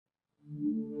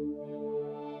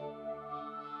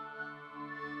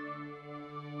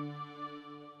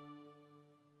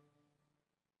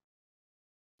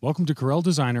Welcome to Corel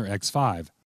Designer X5.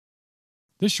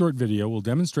 This short video will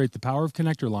demonstrate the power of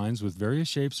connector lines with various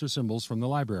shapes or symbols from the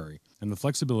library and the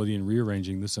flexibility in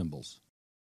rearranging the symbols.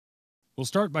 We'll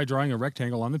start by drawing a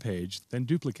rectangle on the page, then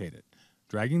duplicate it,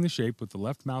 dragging the shape with the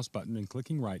left mouse button and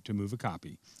clicking right to move a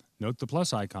copy. Note the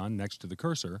plus icon next to the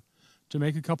cursor to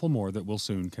make a couple more that will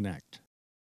soon connect.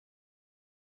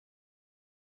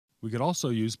 We could also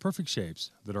use perfect shapes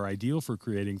that are ideal for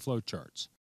creating flowcharts.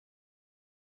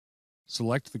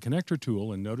 Select the connector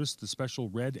tool and notice the special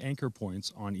red anchor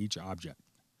points on each object.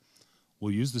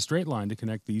 We'll use the straight line to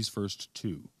connect these first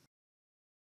two.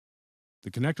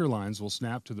 The connector lines will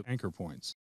snap to the anchor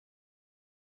points.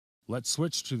 Let's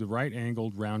switch to the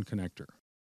right-angled round connector.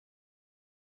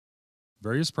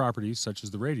 Various properties, such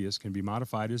as the radius, can be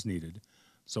modified as needed,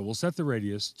 so we'll set the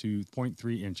radius to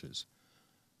 0.3 inches.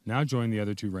 Now join the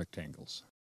other two rectangles.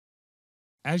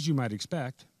 As you might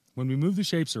expect, when we move the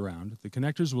shapes around, the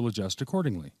connectors will adjust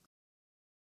accordingly.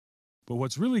 But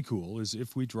what's really cool is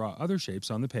if we draw other shapes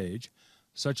on the page,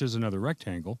 such as another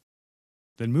rectangle,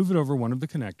 then move it over one of the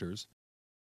connectors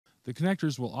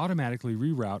will automatically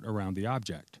reroute around the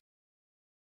object.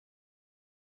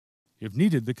 If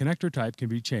needed, the connector type can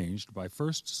be changed by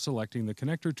first selecting the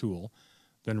connector tool,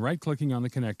 then right-clicking on the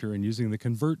connector and using the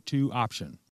Convert To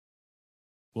option.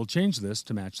 We'll change this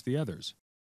to match the others.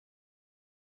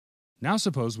 Now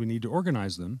suppose we need to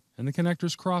organize them and the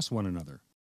connectors cross one another.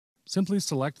 Simply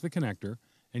select the connector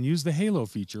and use the halo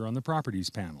feature on the Properties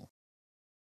panel.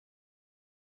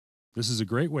 This is a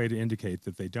great way to indicate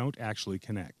that they don't actually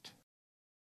connect.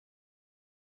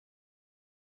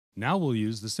 Now we'll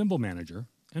use the Symbol Manager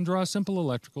and draw a simple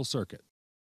electrical circuit.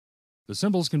 The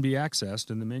symbols can be accessed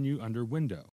in the menu under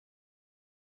Window.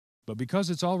 But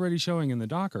because it's already showing in the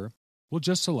Docker, we'll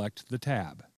just select the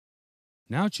tab.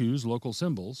 Now choose Local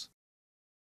Symbols,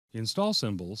 Install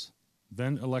Symbols,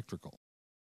 then Electrical.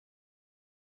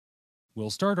 We'll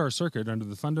start our circuit under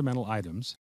the Fundamental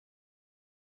Items,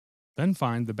 then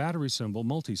find the battery symbol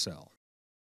multi-cell.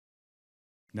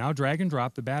 Now drag and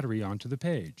drop the battery onto the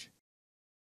page.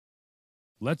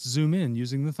 Let's zoom in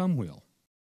using the thumb wheel.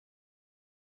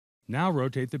 Now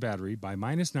rotate the battery by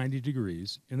 -90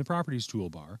 degrees in the Properties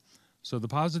toolbar so the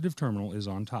positive terminal is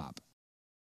on top.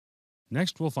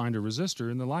 Next, we'll find a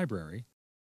resistor in the library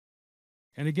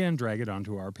and again drag it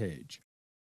onto our page.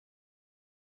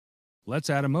 Let's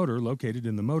add a motor located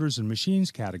in the Motors and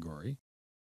Machines category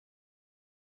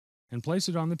and place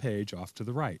it on the page off to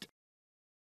the right.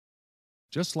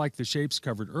 Just like the shapes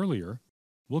covered earlier,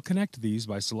 we'll connect these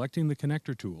by selecting the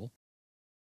connector tool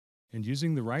and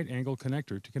using the right-angle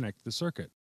connector to connect the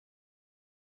circuit.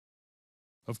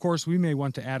 Of course, we may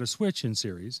want to add a switch in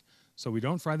series so we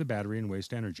don't fry the battery and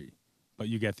waste energy, but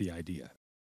you get the idea.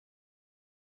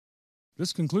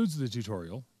 This concludes the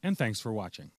tutorial, and thanks for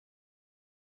watching.